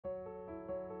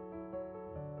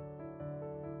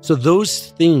So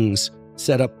those things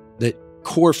set up the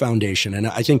core foundation. And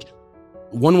I think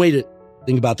one way to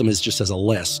think about them is just as a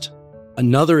list.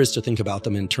 Another is to think about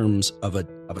them in terms of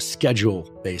a schedule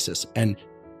basis. And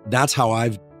that's how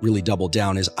I've really doubled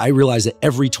down, is I realize that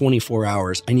every 24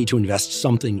 hours, I need to invest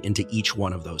something into each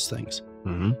one of those things.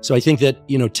 So I think that,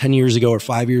 10 years ago or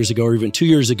 5 years ago, or even 2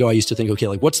 years ago, I used to think, okay,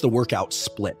 like what's the workout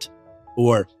split?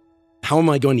 Or how am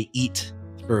I going to eat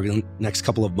for the next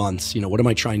couple of months? What am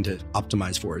I trying to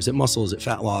optimize for? Is it muscle? Is it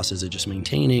fat loss? Is it just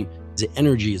maintaining? Is it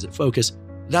energy? Is it focus?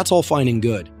 That's all fine and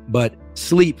good. But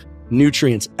sleep,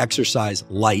 nutrients, exercise,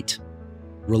 light,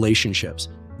 relationships,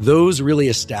 those really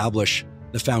establish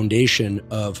the foundation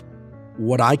of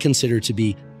what I consider to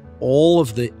be all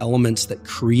of the elements that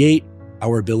create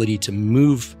our ability to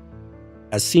move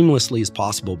as seamlessly as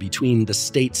possible between the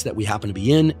states that we happen to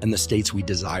be in and the states we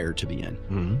desire to be in.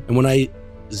 And when I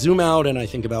zoom out and I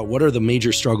think about what are the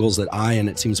major struggles that and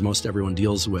it seems most everyone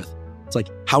deals with, it's like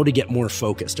how to get more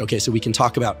focused. Okay, so we can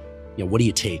talk about, what do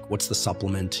you take? What's the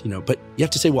supplement? But you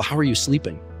have to say, well, how are you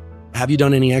sleeping? Have you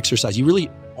done any exercise? You really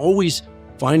always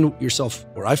find yourself,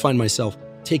 or I find myself,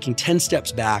 taking 10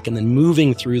 steps back and then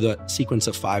moving through the sequence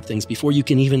of 5 things before you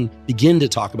can even begin to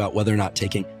talk about whether or not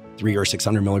taking 300 or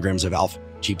 600 milligrams of alpha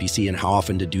GPC and how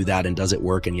often to do that and does it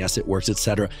work, and yes, it works,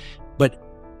 etc. But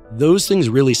those things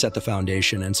really set the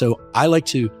foundation. And so I like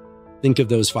to think of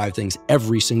those 5 things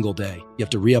every single day. You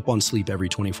have to re-up on sleep every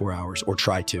 24 hours, or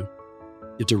try to.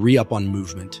 You have to re-up on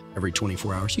movement every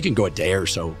 24 hours. You can go a day or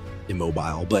so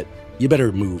immobile, but you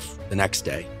better move the next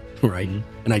day, right?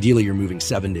 And ideally you're moving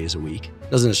 7 days a week.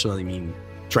 Doesn't necessarily mean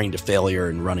train to failure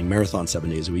and running marathons 7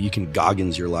 days a week. You can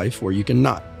Goggins your life, or you can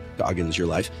not Goggins your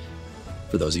life.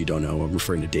 For those of you who don't know, I'm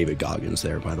referring to David Goggins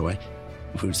there, by the way,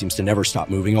 who seems to never stop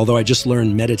moving. Although I just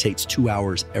learned meditates 2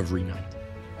 hours every night.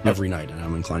 Every night. And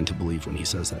I'm inclined to believe when he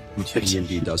says that. He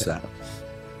indeed does that.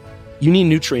 You need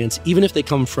nutrients, even if they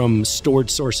come from stored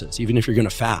sources, even if you're going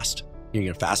to fast. You're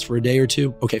going to fast for a day or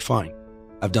two. Okay, fine.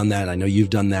 I've done that. I know you've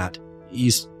done that.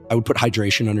 I would put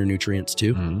hydration under nutrients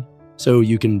too. So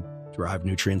you can derive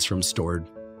nutrients from stored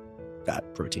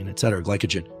fat, protein, et cetera,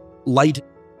 glycogen. Light,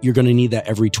 you're going to need that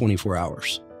every 24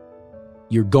 hours.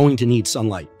 You're going to need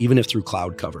sunlight, even if through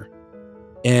cloud cover.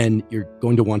 And you're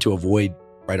going to want to avoid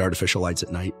bright artificial lights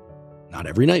at night. Not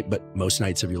every night, but most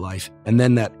nights of your life. And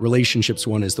then that relationships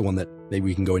one is the one that maybe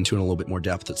we can go into in a little bit more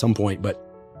depth at some point, but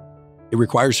it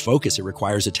requires focus. It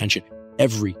requires attention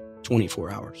every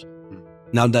 24 hours.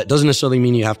 Now, that doesn't necessarily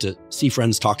mean you have to see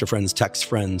friends, talk to friends, text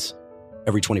friends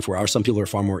every 24 hours. Some people are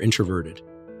far more introverted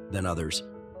than others.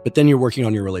 But then you're working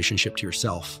on your relationship to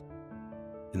yourself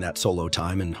in that solo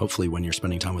time. And hopefully when you're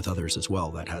spending time with others as well,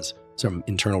 that has some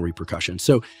internal repercussions.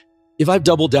 So if I've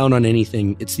doubled down on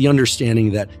anything, it's the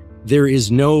understanding that there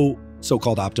is no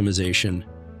so-called optimization.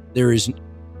 There is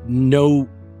no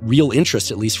real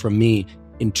interest, at least from me,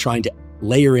 in trying to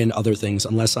layer in other things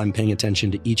unless I'm paying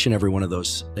attention to each and every one of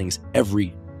those things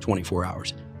every 24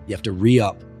 hours. You have to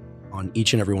re-up on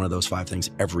each and every one of those 5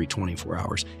 things every 24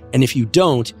 hours. And if you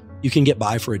don't, you can get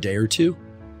by for a day or two,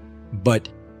 but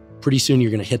pretty soon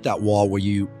you're going to hit that wall where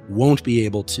you won't be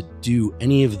able to do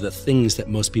any of the things that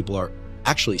most people are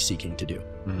actually seeking to do.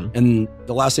 And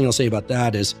the last thing I'll say about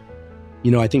that is,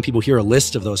 I think people hear a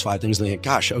list of those 5 things and they think,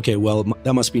 gosh, okay, well,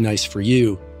 that must be nice for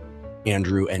you,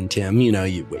 Andrew and Tim.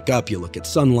 You wake up, you look at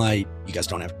sunlight, you guys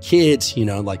don't have kids,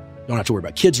 don't have to worry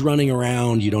about kids running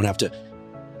around. You don't have to,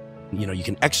 you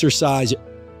can exercise.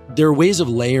 There are ways of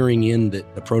layering in the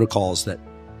protocols that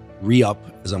re-up,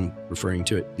 as I'm referring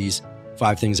to it, these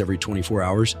 5 things every 24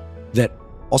 hours that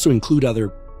also include other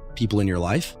people in your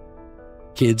life,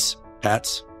 kids,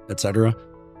 pets, etc.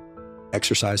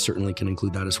 Exercise certainly can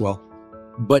include that as well.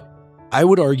 But I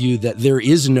would argue that there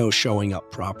is no showing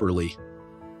up properly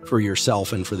for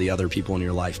yourself and for the other people in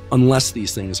your life unless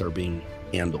these things are being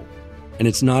handled. And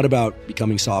it's not about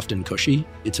becoming soft and cushy.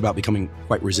 It's about becoming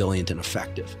quite resilient and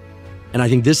effective. And I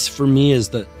think this, for me, is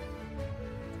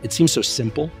it seems so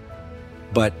simple,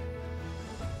 but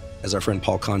as our friend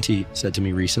Paul Conti said to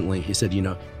me recently, he said,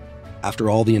 after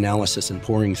all the analysis and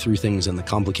pouring through things and the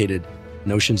complicated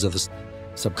notions of the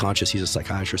subconscious, he's a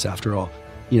psychiatrist after all,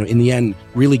 in the end,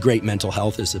 really great mental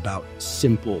health is about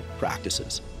simple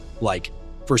practices, like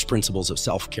first principles of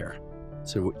self-care.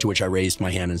 So to which I raised my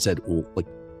hand and said, well,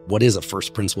 what is a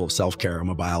first principle of self-care? I'm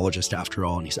a biologist after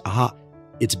all. And he said,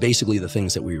 it's basically the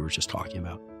things that we were just talking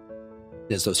about.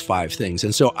 It's those 5 things.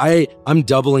 And so I'm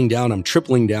doubling down, I'm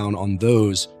tripling down on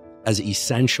those as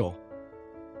essential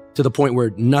to the point where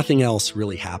nothing else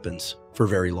really happens for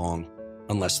very long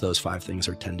unless those 5 things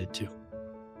are tended to.